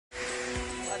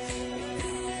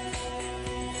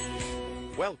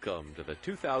Welcome to the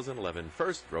 2011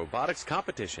 FIRST Robotics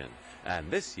Competition and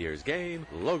this year's game,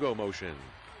 Logomotion.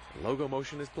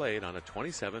 Logomotion is played on a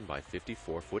 27 by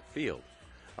 54 foot field.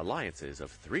 Alliances of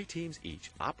 3 teams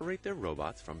each operate their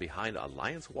robots from behind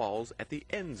alliance walls at the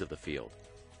ends of the field.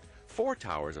 4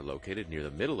 towers are located near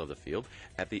the middle of the field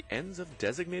at the ends of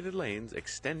designated lanes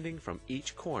extending from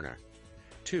each corner.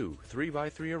 2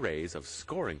 3x3 arrays of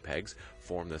scoring pegs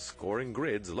form the scoring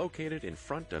grids located in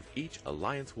front of each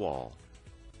alliance wall.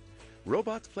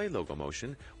 Robots play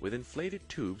Logomotion with inflated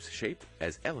tubes shaped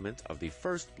as elements of the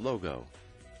FIRST logo.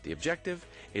 The objective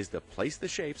is to place the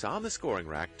shapes on the scoring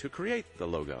rack to create the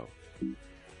logo.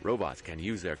 Robots can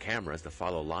use their cameras to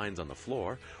follow lines on the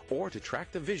floor or to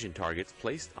track the vision targets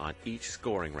placed on each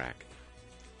scoring rack.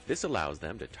 This allows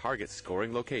them to target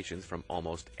scoring locations from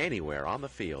almost anywhere on the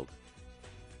field.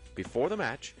 Before the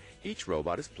match, each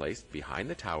robot is placed behind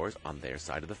the towers on their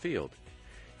side of the field.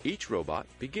 Each robot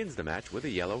begins the match with a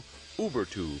yellow Uber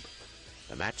tube.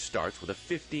 The match starts with a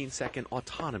 15-second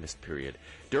autonomous period,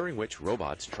 during which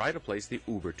robots try to place the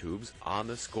Uber tubes on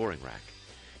the scoring rack.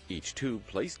 Each tube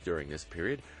placed during this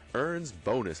period earns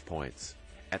bonus points.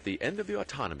 At the end of the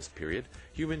autonomous period,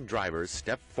 human drivers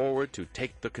step forward to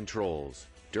take the controls.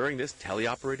 During this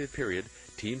teleoperated period,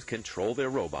 teams control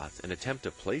their robots and attempt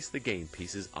to place the game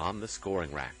pieces on the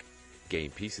scoring rack.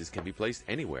 Game pieces can be placed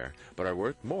anywhere, but are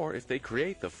worth more if they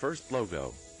create the FIRST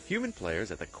logo. Human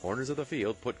players at the corners of the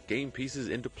field put game pieces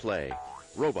into play.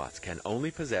 Robots can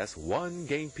only possess 1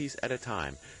 game piece at a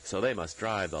time, so they must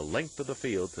drive the length of the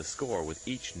field to score with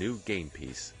each new game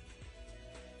piece.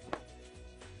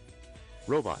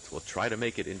 Robots will try to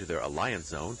make it into their alliance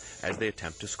zone as they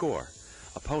attempt to score.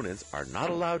 Opponents are not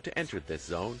allowed to enter this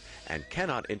zone and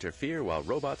cannot interfere while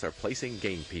robots are placing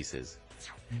game pieces.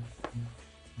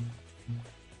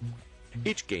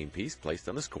 Each game piece placed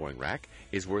on the scoring rack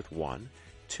is worth 1,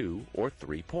 2, or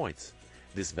 3 points.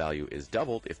 This value is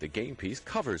doubled if the game piece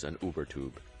covers an Uber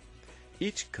tube.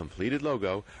 Each completed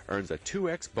logo earns a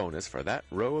 2x bonus for that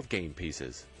row of game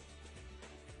pieces.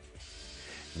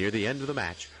 Near the end of the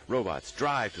match, robots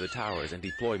drive to the towers and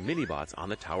deploy mini-bots on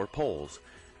the tower poles.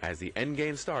 As the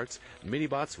endgame starts,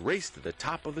 mini-bots race to the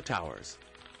top of the towers.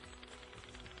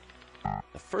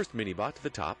 The first mini-bot to the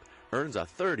top earns a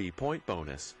 30-point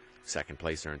bonus. Second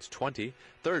place earns 20,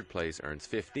 third place earns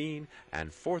 15,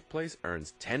 and fourth place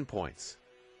earns 10 points.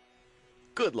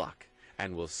 Good luck,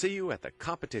 and we'll see you at the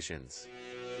competitions.